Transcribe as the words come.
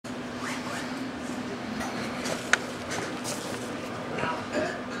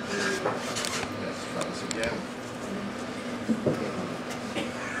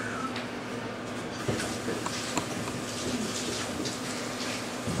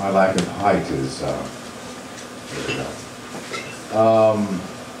My lack of height is, there we go.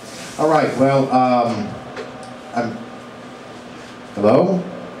 All right, well, hello?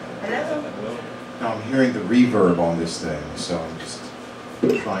 Hello? No, I'm hearing the reverb on this thing, so I'm just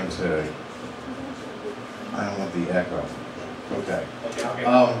trying to, I don't want the echo. Okay.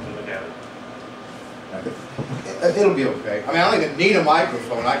 It'll be okay. I mean, I don't even need a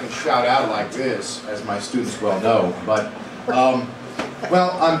microphone. I can shout out like this, as my students well know. But,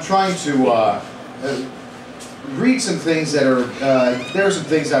 well, I'm trying to read some things that are, there are some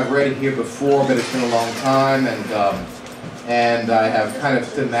things I've read here before, but it's been a long time, and I have kind of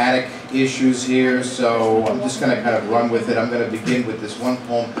thematic issues here, so I'm just going to kind of run with it. I'm going to begin with this one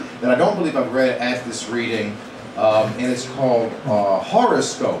poem that I don't believe I've read at this reading, and it's called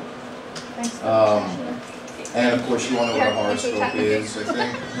Horoscope. And of course you all know what a horoscope is, I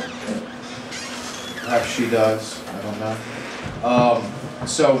think. Perhaps she does, I don't know.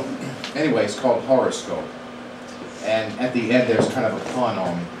 So anyway, it's called Horoscope. And at the end there's kind of a pun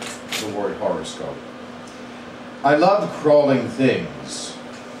on the word horoscope. I love crawling things,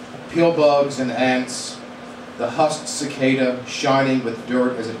 pill bugs and ants, the husked cicada shining with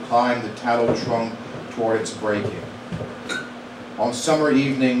dirt as it climbed the tallow trunk toward its breaking. On summer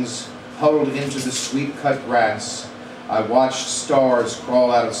evenings, huddled into the sweet-cut grass, I watched stars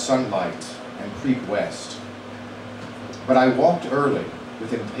crawl out of sunlight and creep west. But I walked early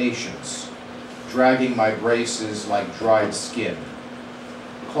with impatience, dragging my braces like dried skin.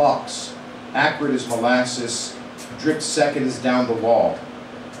 Clocks, acrid as molasses, dripped seconds down the wall.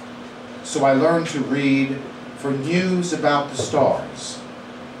 So I learned to read for news about the stars,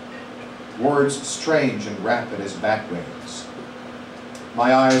 words strange and rapid as bat wings.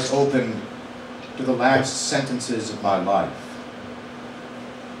 My eyes opened to the last sentences of my life.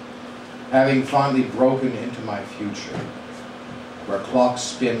 Having finally broken into my future, where clocks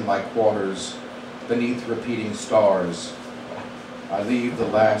spin like quarters beneath repeating stars, I leave the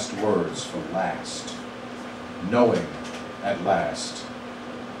last words for last, knowing at last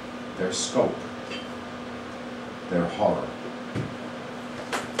their scope, their horror.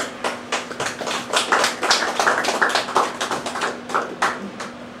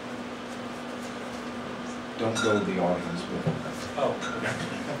 Don't go to the audience with it. Oh, okay.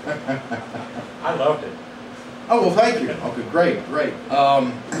 I loved it. Oh, well, thank you. Okay, great, great.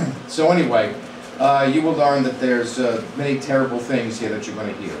 So anyway, you will learn that there's many terrible things here that you're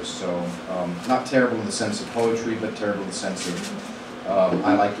going to hear. So not terrible in the sense of poetry, but terrible in the sense of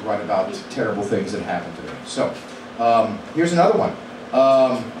I like to write about terrible things that happen to me. So here's another one.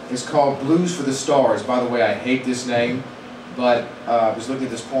 It's called Blues for the Stars. By the way, I hate this name, but I was looking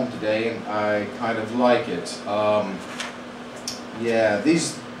at this poem today and I kind of like it. Yeah,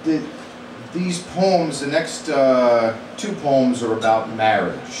 these poems, the next two poems are about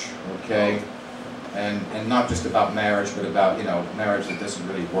marriage, okay? And not just about marriage, but about, you know, marriage that doesn't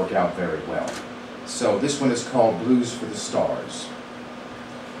really work out very well. So this one is called Blues for the Stars.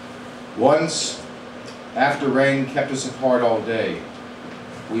 Once, after rain kept us apart all day,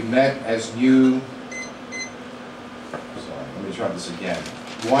 we met as new... Sorry, let me try this again.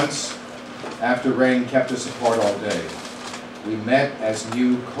 Once, after rain kept us apart all day, we met as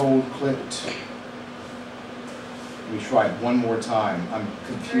new cold-clipped... Let me try it one more time. I'm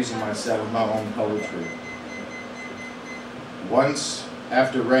confusing myself with my own poetry. Once,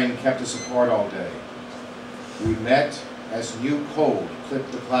 after rain kept us apart all day, we met as new cold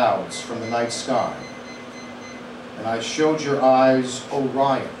clipped the clouds from the night sky. And I showed your eyes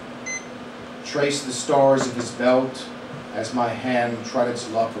Orion, traced the stars of his belt as my hand tried its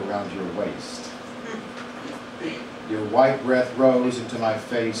luck around your waist. Your white breath rose into my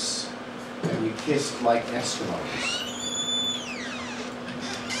face, and we kissed like Eskimos.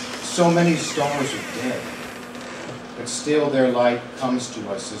 So many stars are dead, but still their light comes to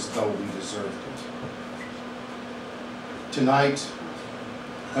us as though we deserved it. Tonight,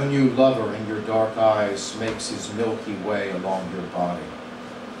 a new lover in your dark eyes makes his milky way along your body.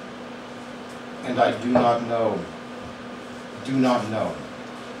 And I do not know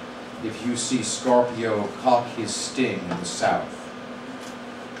if you see Scorpio cock his sting in the south.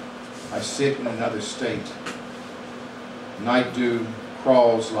 I sit in another state. Night dew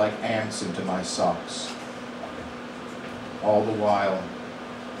crawls like ants into my socks. All the while,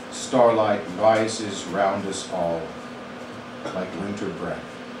 starlight rises round us all like winter breath.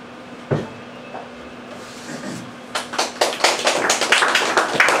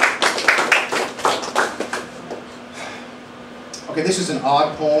 Okay, this is an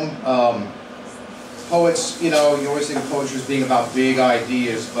odd poem. Poets, you know, you always think of poetry as being about big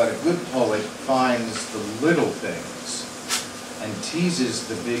ideas, but a good poet finds the little things and teases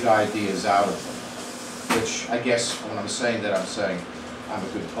the big ideas out of them. Which I guess when I'm saying that, I'm saying I'm a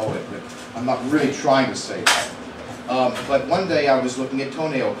good poet, but I'm not really trying to say that. But one day I was looking at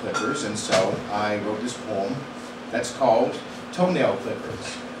toenail clippers, and so I wrote this poem that's called Toenail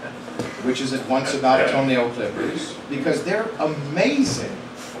Clippers, which is at once about toenail clippers, because they're amazing.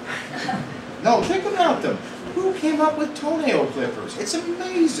 No, think about them. Who came up with toenail clippers? It's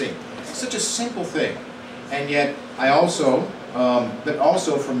amazing. It's such a simple thing. And yet, I also, but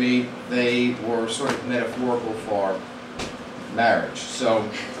also for me, they were sort of metaphorical for marriage. So,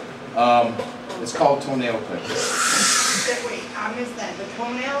 it's called Toenail Clippers. Wait, I missed that. The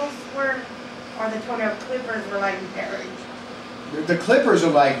toenails were, or the toenail clippers were like marriage? The clippers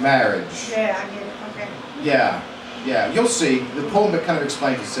are like marriage. Yeah, I get it. Okay. Yeah, yeah. You'll see. The poem kind of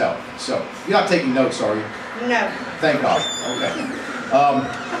explains itself. So, you're not taking notes, are you? No. Thank God. Okay.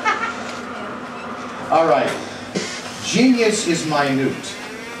 All right. Genius is minute.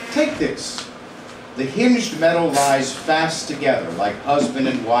 Take this. The hinged metal lies fast together like husband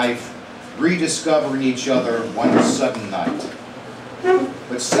and wife, rediscovering each other one sudden night.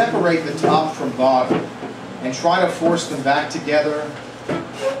 But separate the top from bottom and try to force them back together,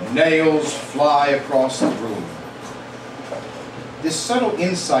 nails fly across the room. This subtle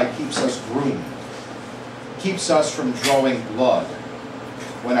insight keeps us groomed, keeps us from drawing blood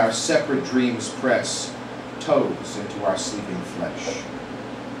when our separate dreams press toes into our sleeping flesh.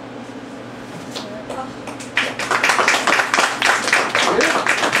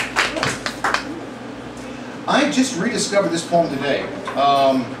 I just rediscovered this poem today,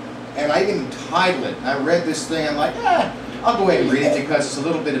 and I didn't title it. I read this thing, I'm like, I'll go ahead and read it because it's a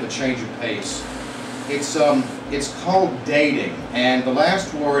little bit of a change of pace. It's called Dating, and the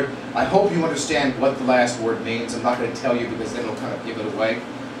last word, I hope you understand what the last word means. I'm not going to tell you because then it'll kind of give it away.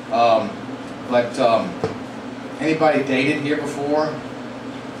 Anybody dated here before?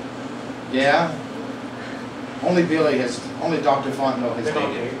 Yeah? Only Dr. Fontenot has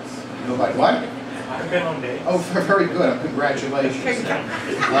dated. Nobody, what? I've been on dates. Oh, very good. Congratulations.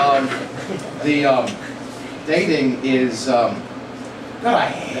 Dating is, God, I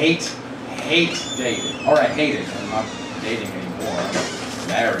hate dating. Or I hate it. I'm not dating anymore. I'm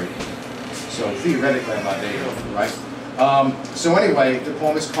married. So theoretically, I'm not dating, right? So anyway, the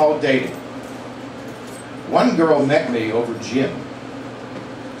poem is called Dating. One girl met me over gin.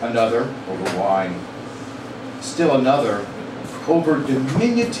 Another over wine. Still another over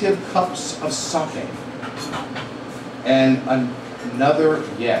diminutive cups of sake. And another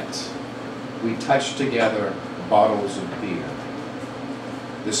yet, we touched together bottles of beer.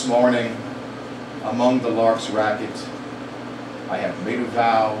 This morning, among the lark's racket, I have made a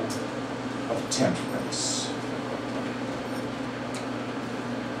vow of temperance.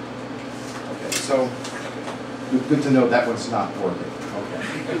 Okay, so good to know that one's not working. Okay.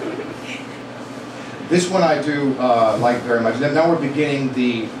 This one I do like very much. Now we're beginning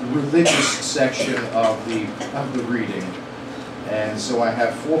the religious section of the reading, and so I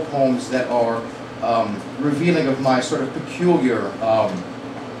have 4 poems that are revealing of my sort of peculiar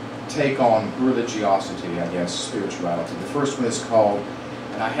take on religiosity, I guess, spirituality. The first one is called,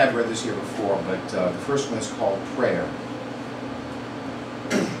 and I have read this here before, but the first one is called Prayer.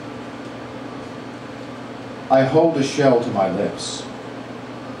 I hold a shell to my lips.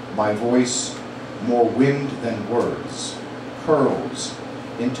 My voice, more wind than words, curls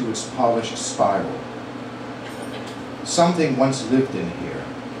into its polished spiral. Something once lived in here,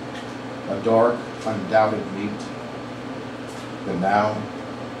 a dark, undoubted meat, but now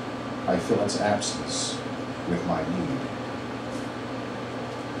I fill its absence with my need.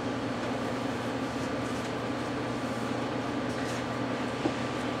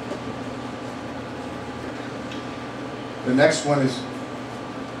 The next one is,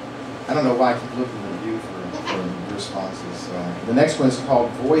 I don't know why I keep looking at you for responses. The next one is called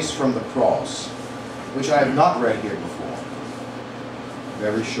Voice from the Cross, which I have not read here before.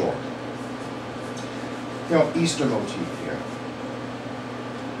 Very short. You know, Easter motif here.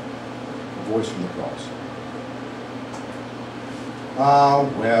 Voice from the Cross. Ah,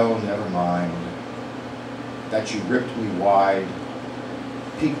 well, never mind. That you ripped me wide,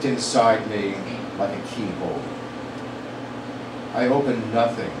 peeked inside me like a keyhole. I opened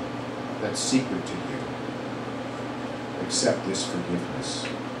nothing that's secret to you, except this forgiveness.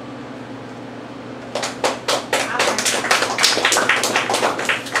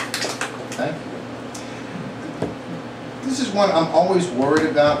 Thank you. This is one I'm always worried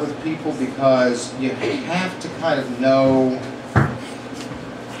about with people because you have to kind of know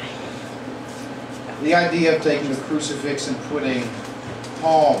the idea of taking the crucifix and putting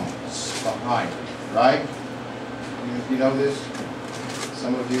palms behind it, right? You know this?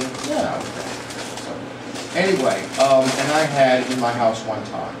 Some of you? Yeah. Okay. So, anyway, and I had in my house one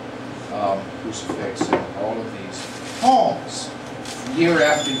time crucifix and all of these palms. Year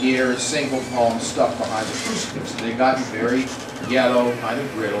after year, single palm stuck behind the crucifix. They've gotten very yellow, kind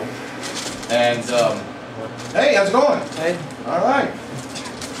of brittle. And, hey, how's it going? Hey. All right.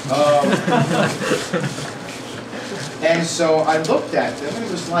 And so I looked at them, and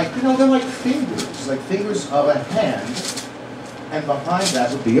it was like, you know, they're like fingers of a hand, and behind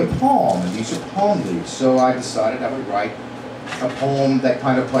that would be a palm, and these are palm leaves. So I decided I would write a poem that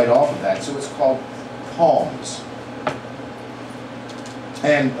kind of played off of that. So it's called Palms.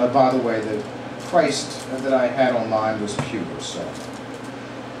 And by the way, the Christ that I had on mine was pewter, so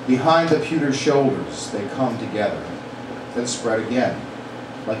behind the pewter shoulders they come together, then spread again,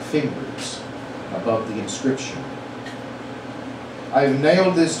 like fingers above the inscription. I've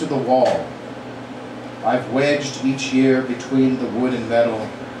nailed this to the wall. I've wedged each year between the wood and metal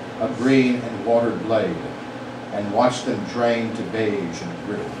a green and watered blade, and watched them drain to beige and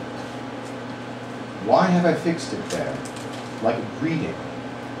brittle. Why have I fixed it there, like a greeting?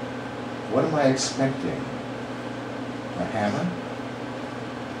 What am I expecting? A hammer?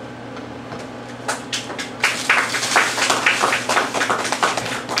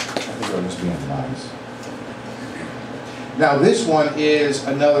 I think I was being nice. Now this one is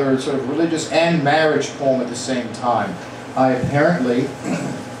another sort of religious and marriage poem at the same time. I apparently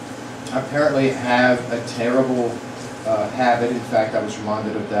have a terrible habit. In fact, I was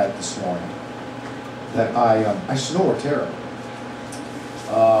reminded of that this morning. That I snore terribly.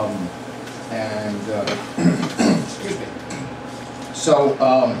 Excuse me. So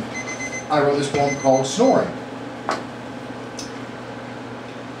I wrote this poem called Snoring.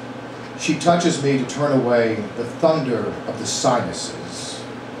 She touches me to turn away the thunder of the sinuses.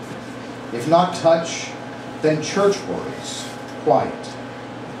 If not touch, then church words, quiet.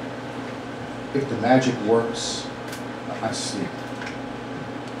 If the magic works, I sleep.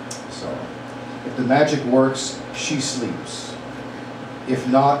 So, if the magic works, she sleeps. If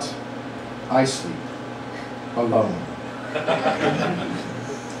not, I sleep, alone.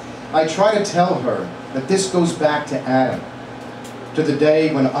 I try to tell her that this goes back to Adam, to the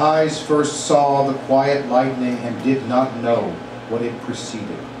day when eyes first saw the quiet lightning and did not know what it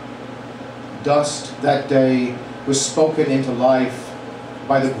preceded. Dust that day was spoken into life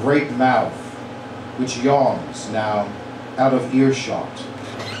by the great mouth, which yawns now out of earshot,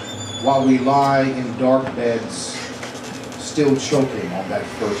 while we lie in dark beds, still choking on that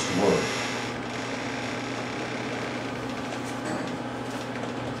first word.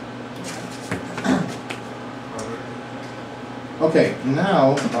 Okay,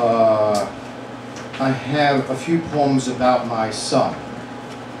 now I have a few poems about my son.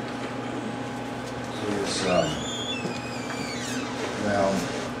 Well,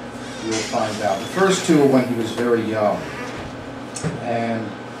 you'll find out. The first two are when he was very young. And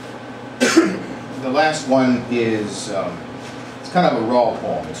the last one is, it's kind of a raw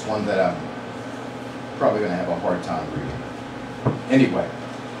poem. It's one that I'm probably going to have a hard time reading. Anyway.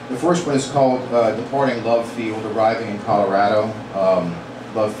 The first one is called Departing Love Field, Arriving in Colorado.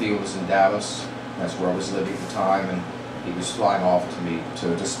 Love Field is in Dallas. That's where I was living at the time, and he was flying off to me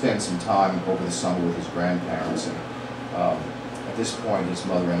to spend some time over the summer with his grandparents. And at this point, his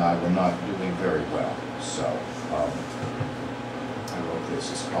mother and I were not doing very well. So I wrote this.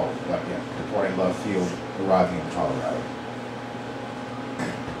 It's called Departing Love Field, Arriving in Colorado.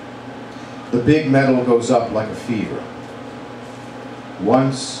 The big metal goes up like a fever.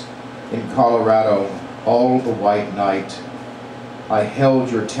 Once, in Colorado, all the white night, I held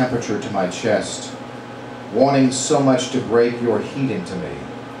your temperature to my chest, wanting so much to break your heat into me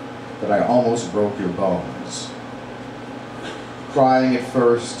that I almost broke your bones. Crying at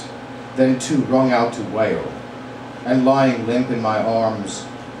first, then too wrung out to wail, and lying limp in my arms,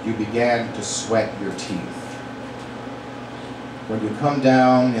 you began to sweat your teeth. When you come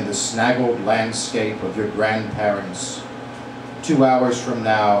down in the snaggled landscape of your grandparents, 2 hours from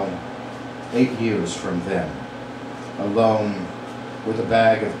now, 8 years from then, alone with a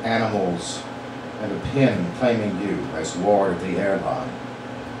bag of animals and a pin claiming you as ward of the airline.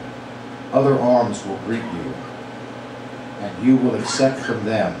 Other arms will greet you, and you will accept from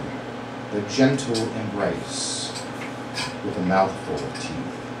them the gentle embrace with a mouthful of teeth.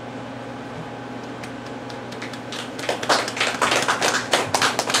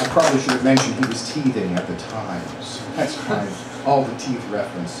 I probably should have mentioned he was teething at the time, so that's why all the teeth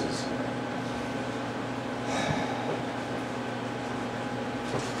references.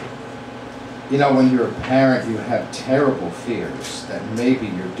 You know, when you're a parent, you have terrible fears that maybe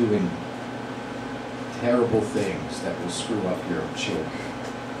you're doing terrible things that will screw up your children.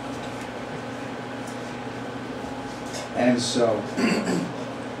 And so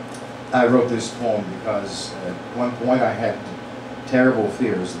I wrote this poem because at one point I had terrible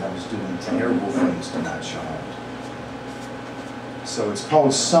fears that I was doing terrible things to that child. So it's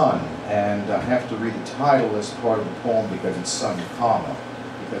called Son, and I have to read the title as part of the poem because it's sung in comma,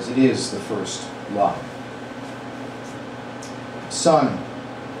 because it is the first line. Son,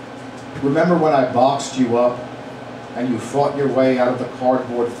 remember when I boxed you up and you fought your way out of the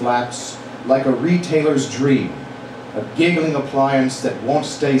cardboard flaps like a retailer's dream, a giggling appliance that won't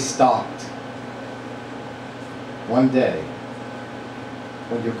stay stocked? One day,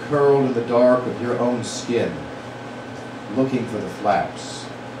 when you're curled in the dark of your own skin, looking for the flaps,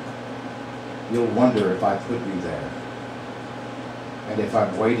 you'll wonder if I put you there, and if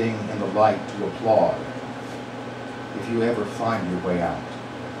I'm waiting in the light to applaud, if you ever find your way out.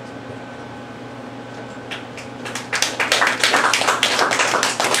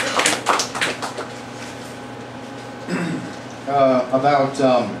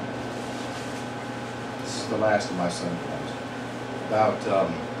 This is the last of my son poems.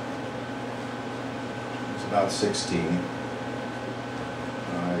 About 16,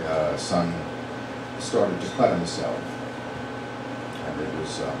 my son started to cut himself, and it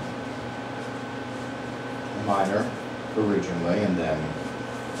was minor originally, and then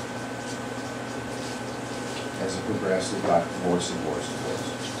as it progressed, it got worse and worse and worse.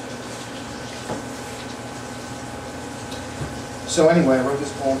 So anyway, I wrote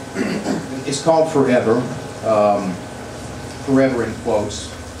this poem. It's called Forever. Forever in quotes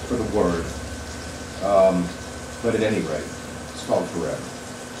for the word. But at any rate, it's called Forever.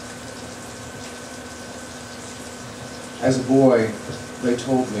 As a boy, they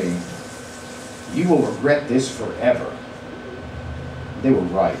told me, you will regret this forever. They were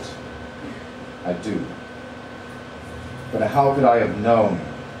right. I do. But how could I have known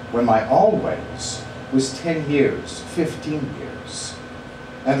when my always was 10 years, 15 years,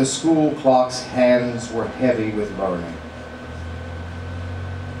 and the school clock's hands were heavy with learning?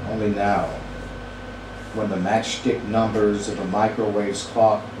 Only now, when the matchstick numbers of a microwave's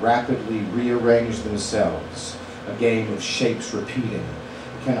clock rapidly rearrange themselves, a game of shapes repeating,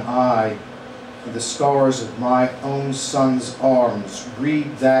 can I, in the scars of my own son's arms,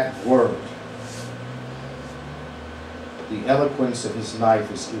 read that word. The eloquence of his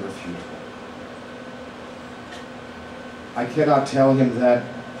knife is irrefutable. I cannot tell him that,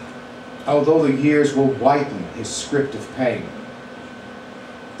 although the years will whiten his script of pain,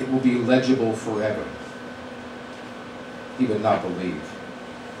 it will be legible forever. He would not believe.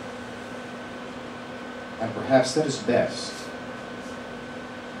 And perhaps that is best,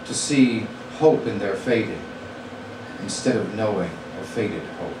 to see hope in their fading instead of knowing a faded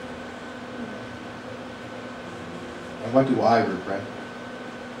hope. And what do I regret?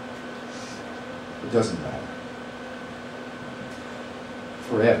 It doesn't matter.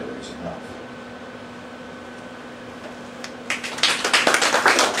 Forever is enough.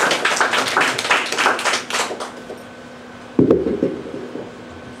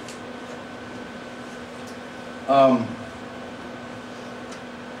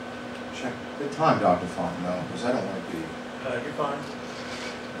 Check the time, Dr. Fontenot, because I don't want to be... You're fine.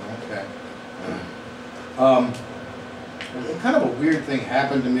 Okay. Kind of a weird thing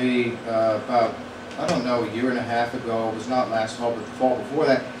happened to me about, I don't know, a year and a half ago. It was not last fall, but the fall before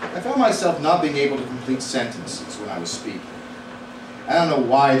that. I found myself not being able to complete sentences when I was speaking. I don't know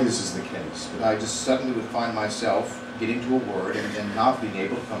why this is the case, but I just suddenly would find myself getting to a word and then not being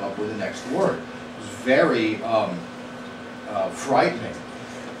able to come up with the next word. It was very frightening,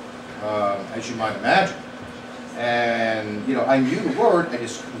 as you might imagine. And, you know, I knew the word, I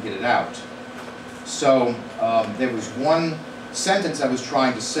just couldn't get it out. So there was one sentence I was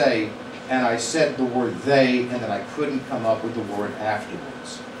trying to say, and I said the word they, and then I couldn't come up with the word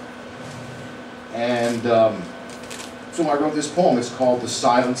afterwards. And so I wrote this poem. It's called The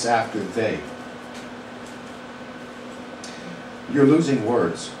Silence After They. You're losing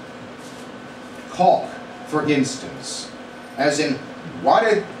words. Caulk, for instance, as in,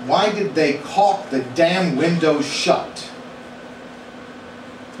 why did they caulk the damn windows shut?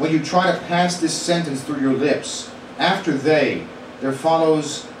 When you try to pass this sentence through your lips, after they, there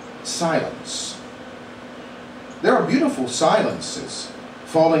follows silence. There are beautiful silences.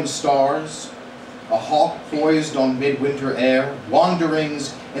 Falling stars, a hawk poised on midwinter air,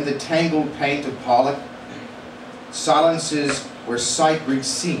 wanderings in the tangled paint of Pollock. Silences where sight breeds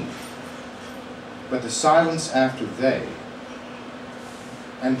scene. But the silence after they,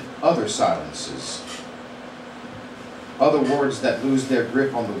 and other silences, other words that lose their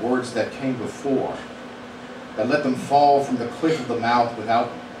grip on the words that came before, that let them fall from the cliff of the mouth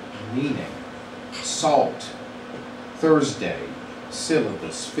without meaning. Salt, Thursday,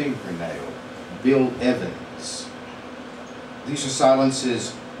 syllabus, fingernail, Bill Evans. These are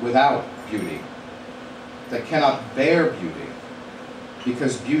silences without beauty, that cannot bear beauty,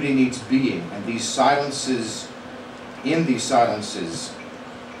 because beauty needs being, and these silences, in these silences,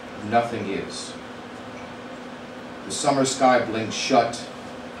 nothing is. The summer sky blinks shut,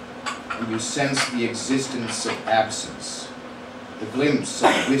 and you sense the existence of absence, the glimpse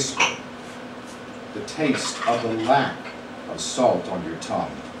of whisper, the taste of the lack of salt on your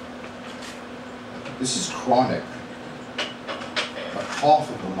tongue. This is chronic, a cough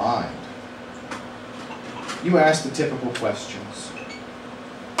of the mind. You ask the typical questions.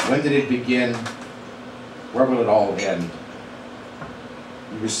 When did it begin? Where will it all end?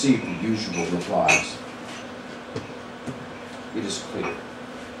 You receive the usual replies. It is clear.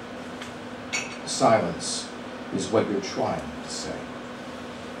 Silence is what you're trying to say.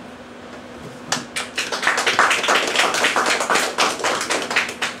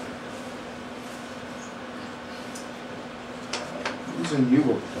 These are newer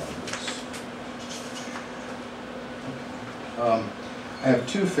poems. I have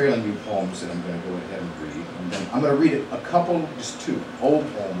two fairly new poems that I'm going to go ahead and read. And then I'm going to read a couple, just two,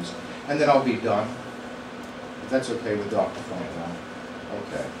 old poems, and then I'll be done. If that's okay with Dr. Franklin.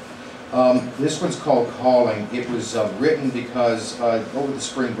 Okay. This one's called Calling. It was written because over the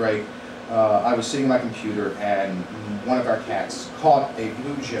spring break, I was sitting at my computer and one of our cats caught a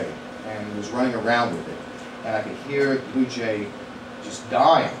blue jay and was running around with it. And I could hear the blue jay just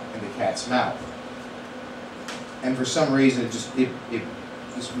dying in the cat's mouth. And for some reason,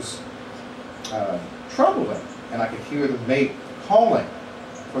 this was troubling, and I could hear the mate calling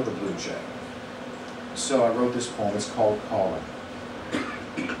for the blue jay. So I wrote this poem. It's called Calling.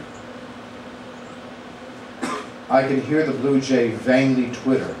 I can hear the blue jay vainly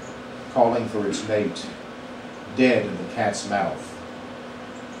twitter, calling for its mate, dead in the cat's mouth.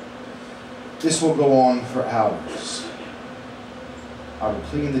 This will go on for hours. I will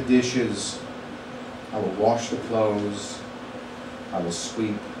clean the dishes, I will wash the clothes, I will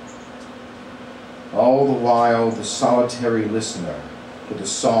sweep. All the while, the solitary listener to the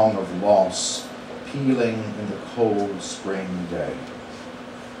song of loss pealing in the cold spring day.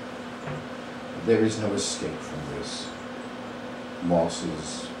 There is no escape from this.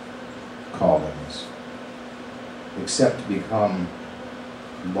 Losses, callings, except to become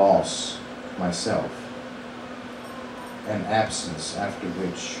loss myself, an absence after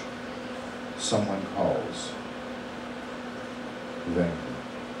which someone calls vainly.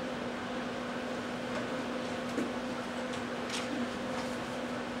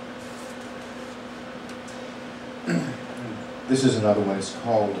 This is another one. It's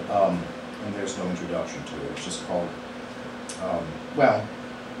called, and there's no introduction to it. It's just called, well,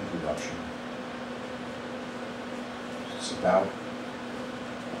 introduction. It's about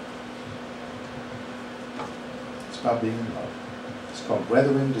being in love. It's called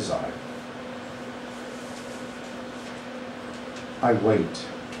Weathering Desire. I wait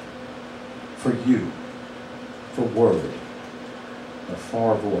for you, for word, a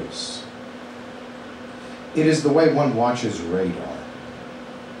far voice. It is the way one watches radar,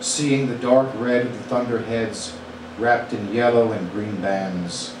 seeing the dark red of the thunderheads wrapped in yellow and green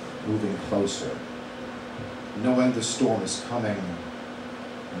bands moving closer, knowing the storm is coming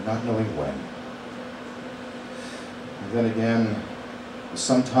and not knowing when. And then again,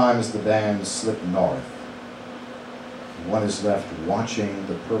 sometimes the bands slip north. One is left watching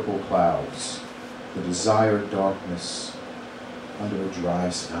the purple clouds, the desired darkness under a dry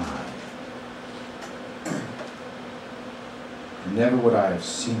sky. Never would I have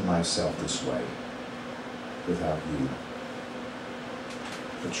seen myself this way without you.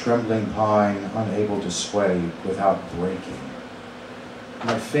 The trembling pine unable to sway without breaking.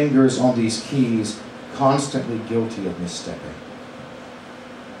 My fingers on these keys constantly guilty of misstepping.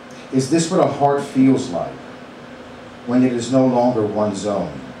 Is this what a heart feels like when it is no longer one's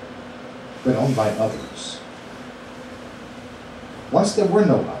own, but owned by others? Once there were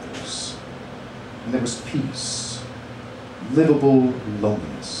no others, and there was peace, livable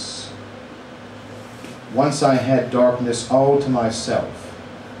loneliness. Once I had darkness all to myself,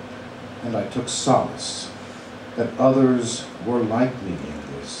 and I took solace that others were like me in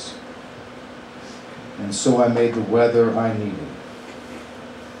this. And so I made the weather I needed.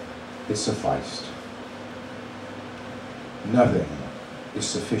 It sufficed. Nothing is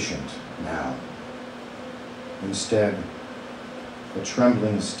sufficient now. Instead, a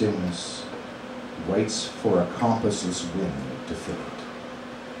trembling stillness waits for a compassless wind to fill it.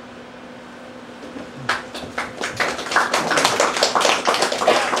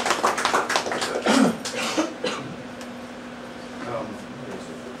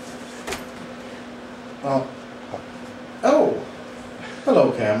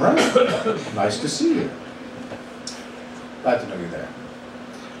 Nice to see you. Glad to know you're there.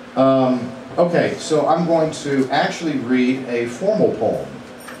 Okay, so I'm going to actually read a formal poem,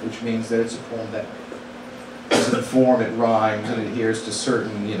 which means that it's a poem that is in form, it rhymes, and adheres to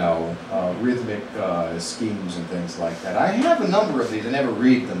certain, you know, rhythmic schemes and things like that. I have a number of these. I never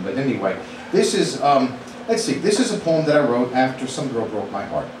read them, but anyway, this is, let's see, this is a poem that I wrote after some girl broke my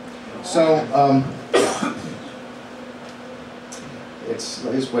heart. So,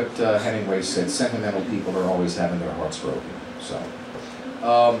 it's what Hemingway said, sentimental people are always having their hearts broken. So,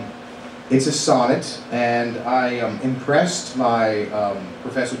 it's a sonnet, and I impressed my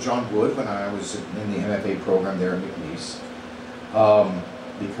Professor John Wood when I was in the MFA program there at McNeese,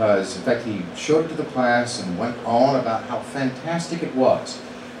 because, in fact, he showed it to the class and went on about how fantastic it was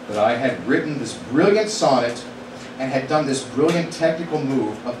that I had written this brilliant sonnet and had done this brilliant technical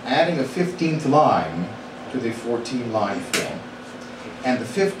move of adding a 15th line to the 14-line form. And the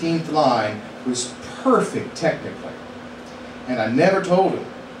 15th line was perfect technically. And I never told him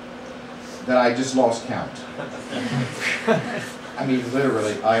that I just lost count. I mean,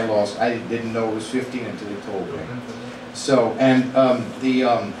 literally, I didn't know it was 15 until he told me. So, and the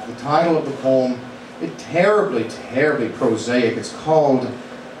title of the poem, it's terribly, terribly prosaic. It's called,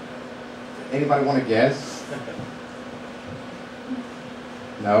 anybody want to guess?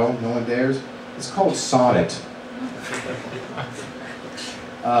 No? No one dares? It's called Sonnet.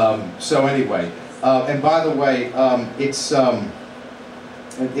 So anyway, and by the way, it's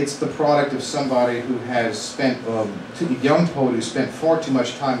the product of somebody who has spent, a young poet who spent far too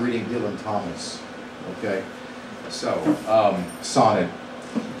much time reading Dylan Thomas. Okay, so sonnet.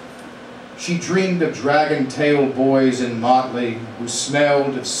 She dreamed of dragon-tailed boys in motley who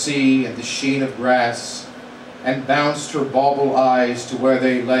smelled of sea and the sheen of grass, and bounced her bauble eyes to where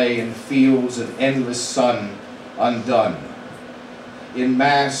they lay in fields of endless sun undone. In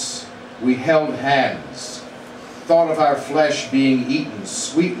mass, we held hands, thought of our flesh being eaten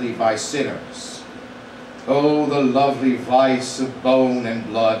sweetly by sinners. Oh, the lovely vice of bone and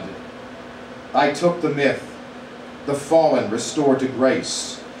blood. I took the myth, the fallen restored to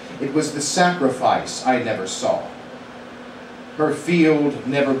grace. It was the sacrifice I never saw. Her field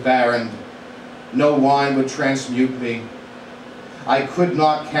never barren, no wine would transmute me. I could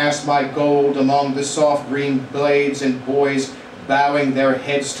not cast my gold among the soft green blades and boys bowing their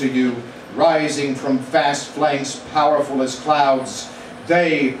heads to you, rising from fast flanks powerful as clouds.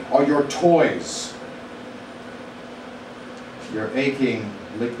 They are your toys. Your aching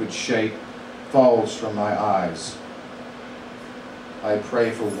liquid shape falls from my eyes. I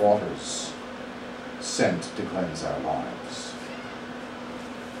pray for waters sent to cleanse our lives.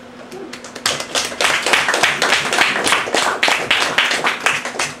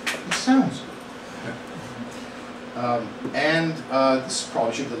 It sounds good. This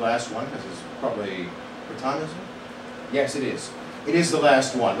probably should be the last one, because it's probably, what time is it? Yes, it is. It is the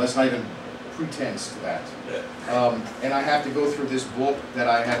last one. Let's not even pretense to that. And I have to go through this book that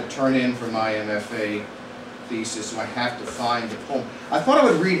I had to turn in for my MFA thesis, so I have to find the poem. I thought I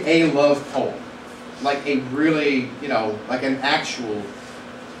would read a love poem, like a really, you know, like an actual,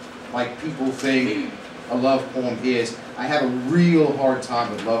 like people think a love poem is. I have a real hard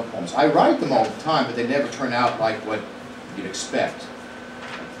time with love poems. I write them all the time, but they never turn out like what you'd expect.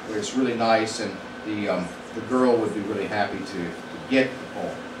 Where it's really nice, and the girl would be really happy to get the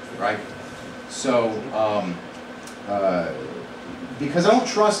poem, right? So, because I don't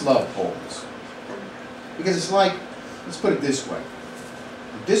trust love poems. Because it's like, let's put it this way.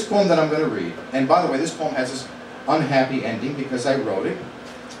 This poem that I'm going to read, and by the way, this poem has this unhappy ending because I wrote it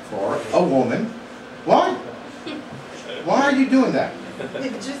for a woman. Why? Why are you doing that?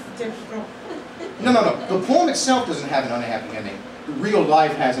 It's just difficult. No, no, no. The poem itself doesn't have an unhappy ending. Real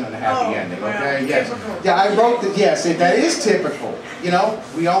life has an unhappy ending, okay? Yes. Typical. Yeah, I wrote that, yes, that is typical. You know,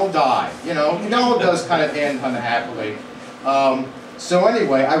 we all die. You know, it all does kind of end unhappily. So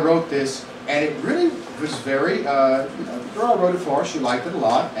anyway, I wrote this, and it really was very, you know, the girl I wrote it for, she liked it a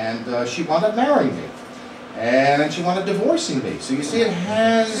lot, and she wound up marrying me. And then she wound up divorcing me. So you see, it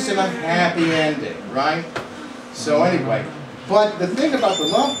has an unhappy ending, right? So anyway, but the thing about the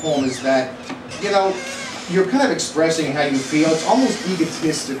love poem is that, you know, you're kind of expressing how you feel. It's almost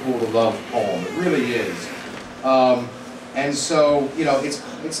egotistical, the love poem. It really is. And so, you know,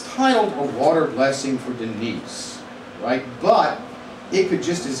 it's titled A Water Blessing for Denise, right? But it could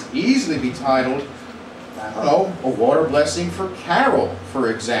just as easily be titled, I don't know, A Water Blessing for Carol, for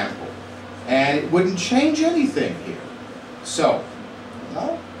example. And it wouldn't change anything here. So, you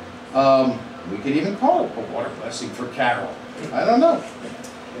know, we could even call it A Water Blessing for Carol. I don't know.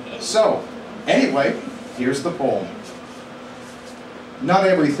 So, anyway, here's the poem. Not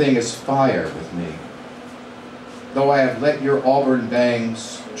everything is fire with me, though I have let your auburn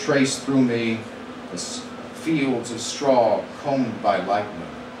bangs trace through me as fields of straw combed by lightning.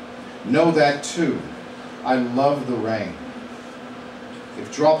 Know that too, I love the rain.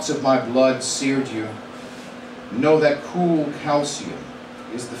 If drops of my blood seared you, know that cool calcium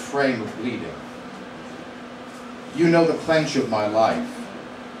is the frame of bleeding. You know the clench of my life,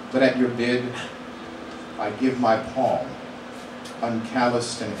 but at your bid, I give my palm,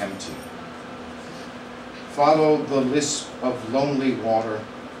 uncalloused and empty. Follow the lisp of lonely water,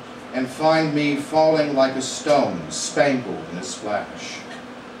 and find me falling like a stone spangled in a splash.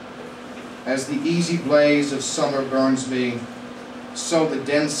 As the easy blaze of summer burns me, so the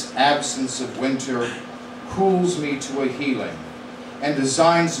dense absence of winter cools me to a healing and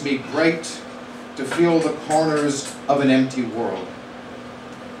designs me great to fill the corners of an empty world.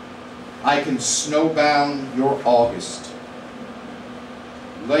 I can snowbound your August,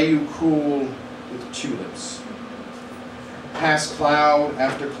 lay you cool with tulips, pass cloud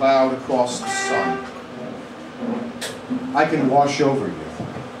after cloud across the sun. I can wash over you,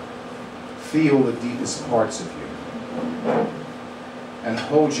 feel the deepest parts of you, and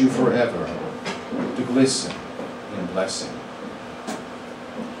hold you forever to glisten in blessing.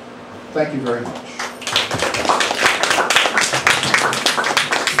 Thank you very much.